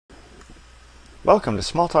Welcome to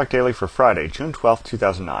Smalltalk Daily for Friday, June 12,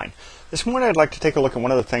 2009. This morning I'd like to take a look at one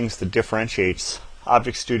of the things that differentiates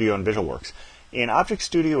Object Studio and VisualWorks. In Object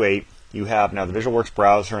Studio 8, you have now the VisualWorks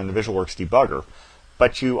browser and the VisualWorks debugger,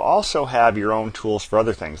 but you also have your own tools for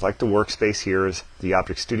other things, like the workspace here is the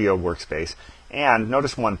Object Studio workspace. And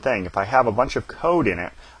notice one thing, if I have a bunch of code in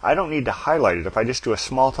it, I don't need to highlight it. If I just do a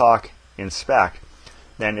Smalltalk inspect,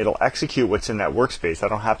 then it'll execute what's in that workspace. I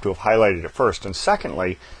don't have to have highlighted it first. And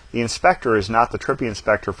secondly, the inspector is not the trippy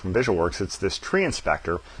inspector from VisualWorks, it's this tree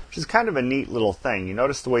inspector, which is kind of a neat little thing. You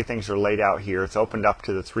notice the way things are laid out here. It's opened up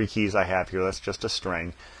to the three keys I have here. That's just a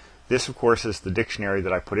string. This, of course, is the dictionary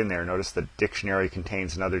that I put in there. Notice the dictionary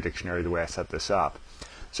contains another dictionary the way I set this up.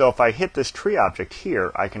 So if I hit this tree object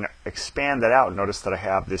here, I can expand that out. Notice that I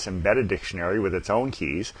have this embedded dictionary with its own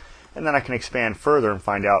keys. And then I can expand further and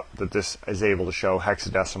find out that this is able to show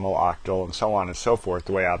hexadecimal, octal, and so on and so forth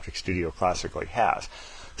the way Object Studio classically has.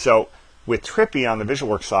 So with Trippy on the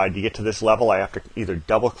VisualWorks side, to get to this level, I have to either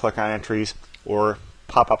double-click on entries or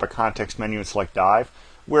pop up a context menu and select Dive.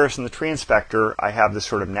 Whereas in the Tree Inspector, I have this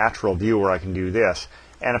sort of natural view where I can do this.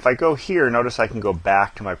 And if I go here, notice I can go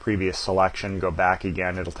back to my previous selection, go back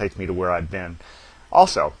again. It'll take me to where I've been.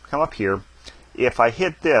 Also, come up here. If I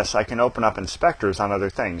hit this, I can open up inspectors on other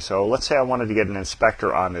things. So let's say I wanted to get an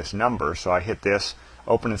inspector on this number. So I hit this,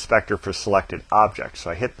 open inspector for selected object.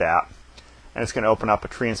 So I hit that, and it's going to open up a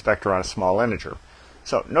tree inspector on a small integer.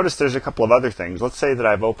 So notice there's a couple of other things. Let's say that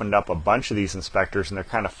I've opened up a bunch of these inspectors and they're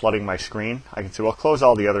kind of flooding my screen. I can say, well, close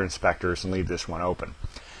all the other inspectors and leave this one open.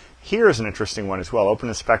 Here's an interesting one as well. Open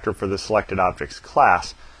inspector for the selected object's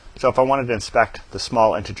class. So if I wanted to inspect the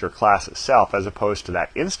small integer class itself as opposed to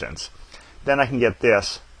that instance, then I can get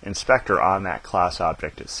this inspector on that class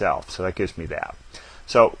object itself. So that gives me that.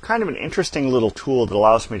 So kind of an interesting little tool that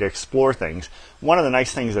allows me to explore things. One of the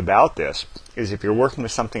nice things about this is if you're working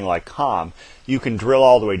with something like COM, you can drill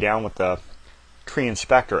all the way down with the tree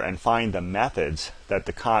inspector and find the methods that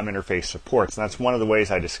the COM interface supports. And that's one of the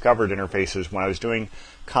ways I discovered interfaces when I was doing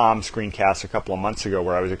COM screencasts a couple of months ago,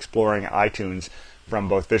 where I was exploring iTunes from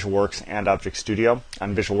both VisualWorks and Object Studio.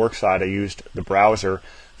 On VisualWorks side, I used the browser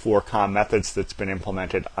for COM methods that's been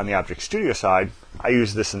implemented. On the Object Studio side, I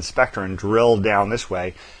use this inspector and drill down this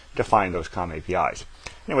way to find those COM APIs.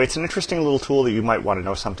 Anyway, it's an interesting little tool that you might want to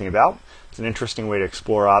know something about. It's an interesting way to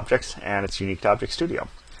explore objects, and it's unique to Object Studio.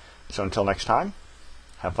 So until next time,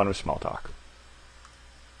 have fun with Smalltalk.